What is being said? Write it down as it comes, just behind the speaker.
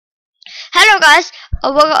Hello guys,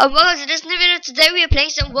 welcome to this new video. Today we are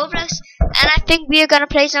playing some Roblox, and I think we are gonna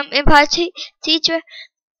play some Empire Teacher.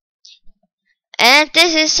 And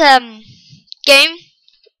this is game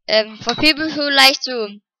for people who like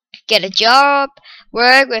to get a job,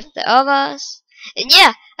 work with the others. And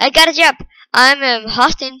yeah, I got a job. I'm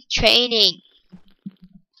hosting training,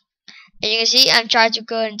 and you can see I'm trying to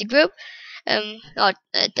go in the group. Not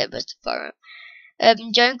that was the forum.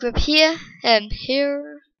 Join group here.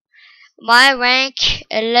 Here. My rank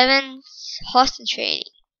 11 hosting training.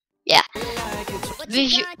 Yeah. What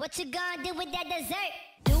you gonna do with that dessert?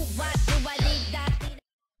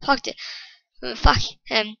 Fuck it. Fuck.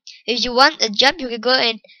 If you want a job, you can go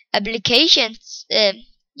in applications.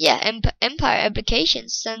 Yeah, Empire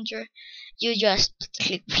Applications Center. You just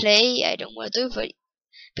click play. I don't want to do it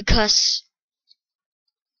because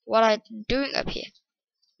what I'm doing up here.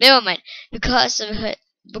 Never mind. Because I'm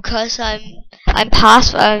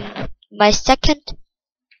past my second.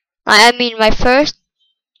 I mean my first.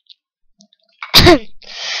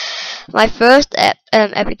 My first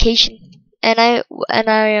application, and I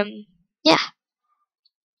yeah.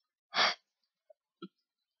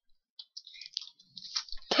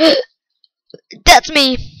 That's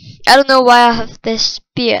me. I don't know why I have this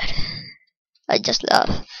beard. I just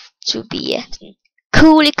love to be a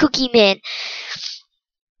coolie cookie man.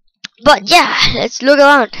 But yeah, let's look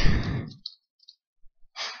around.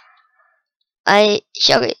 I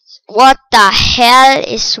show it. What the hell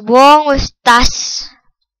is wrong with us?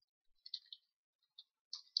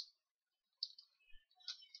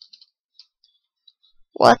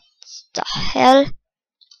 What the hell?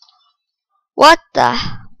 What?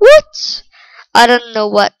 I don't know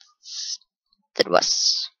what that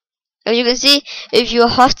was. As you can see, if you're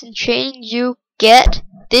hosting training, you get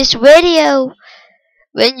this video.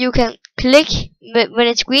 When you can click, when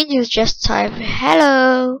it's green, you just type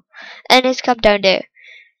hello, and it's come down there.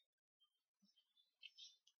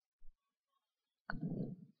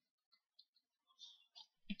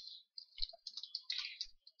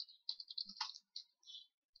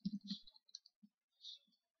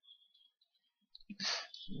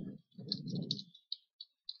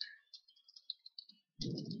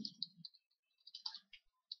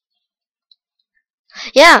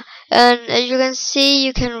 Yeah, and as you can see,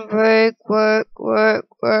 you can work.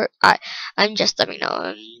 I'm just stopping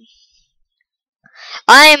now.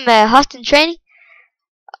 I'm hosting training.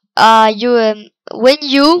 When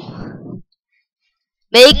you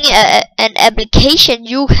making an application,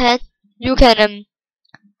 you can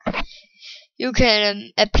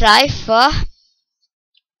apply for.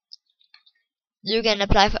 You can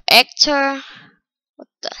apply for actor. What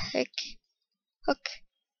the heck? Okay.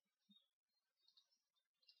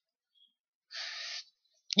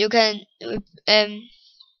 You can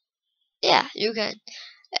yeah, you can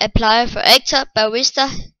apply for actor, barista,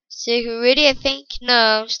 security, I think,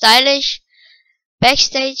 no, stylish,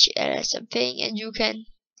 backstage, something, and you can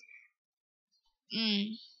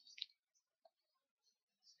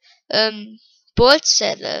board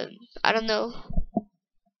set, I don't know,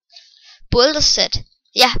 boulder set,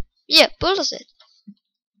 yeah, boulder set.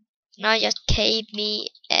 Now just cape me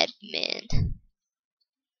admin.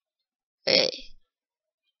 Hey,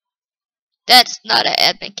 that's not an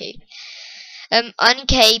admin cape.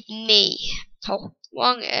 Uncape me. Oh,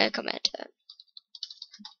 wrong command.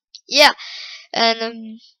 Yeah,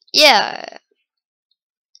 and yeah.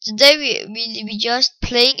 Today we just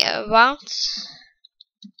playing around.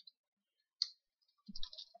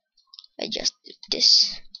 I just did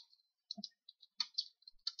this.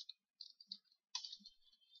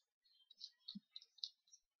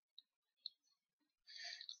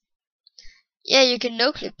 Yeah, you can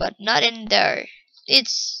no clip, but not in there.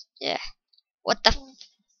 It's yeah. What the?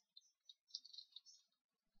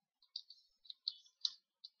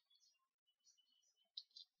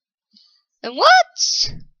 And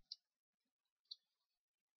what?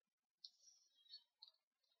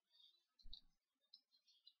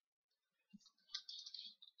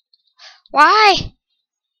 Why?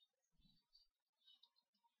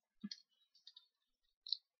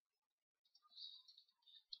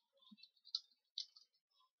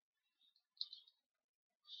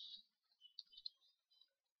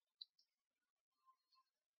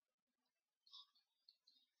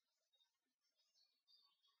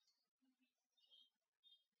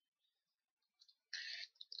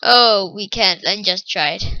 Oh, we can't. I just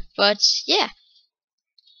tried, but yeah.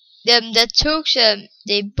 The Turks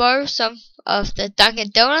they borrow some of the Dunkin'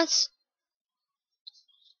 Donuts,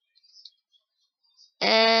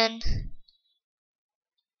 and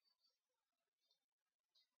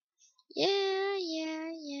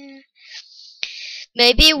yeah.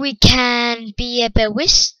 Maybe we can be a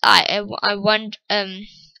Bewis. I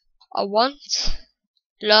once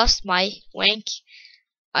lost my rank.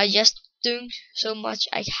 I just doing so much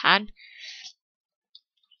I can.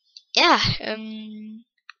 Yeah,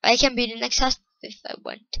 I can be the next host if I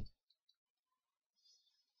want.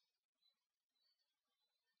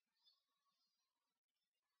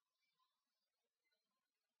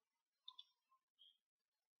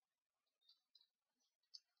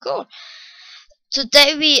 Cool.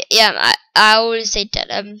 Today we I already said that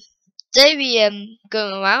today we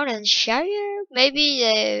going around and share. Maybe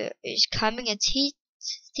is coming a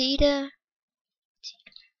theater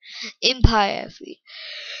empire.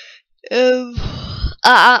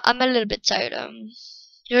 I'm a little bit tired.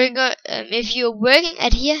 You can go if you're working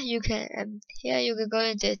at here. You can here you can go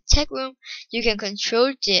into the tech room. You can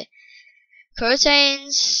control the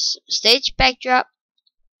curtains, stage backdrop,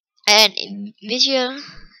 and visual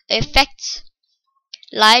effects,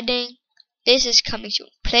 lighting. This is coming soon.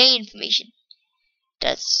 Play information.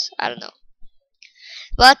 That's I don't know,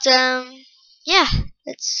 but yeah.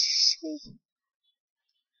 Let's see.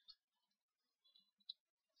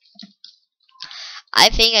 I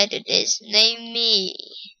think I did this. Name me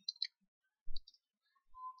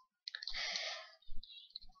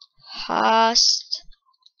host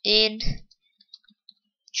in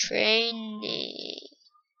training.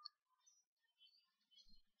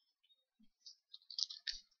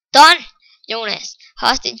 Done! Jonas,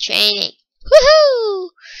 host in training. Woohoo!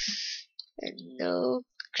 And no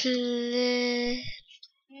clip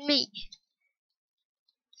me.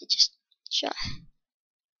 I just try.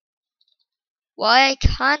 Why I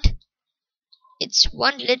can't? It's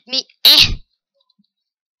one let me. I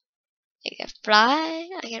can fly.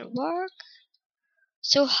 I can walk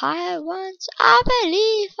so high once. I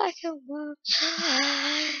believe I can walk.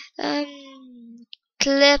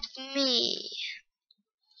 Clip me.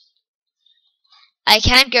 I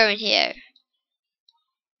can't go in here.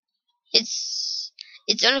 It's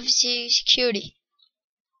only for security.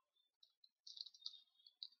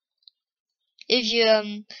 If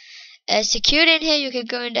you secure in here, you can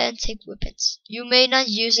go in there and take weapons. You may not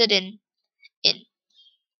use it in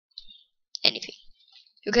anything.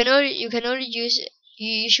 You can only use it.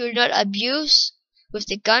 You should not abuse with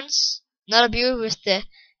the guns. Not abuse with the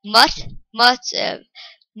mod mod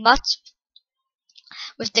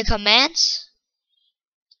with the commands.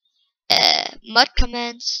 Mod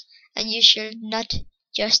commands, and you should not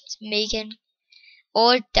just make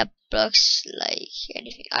all the blocks like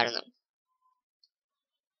anything. I don't know.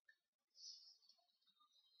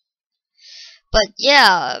 But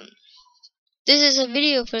yeah, this is a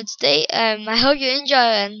video for today. I hope you enjoy,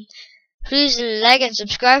 and please like and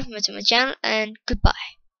subscribe to my channel, and goodbye.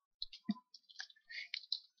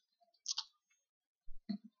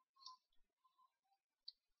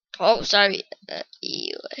 Oh, sorry.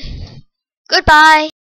 Goodbye.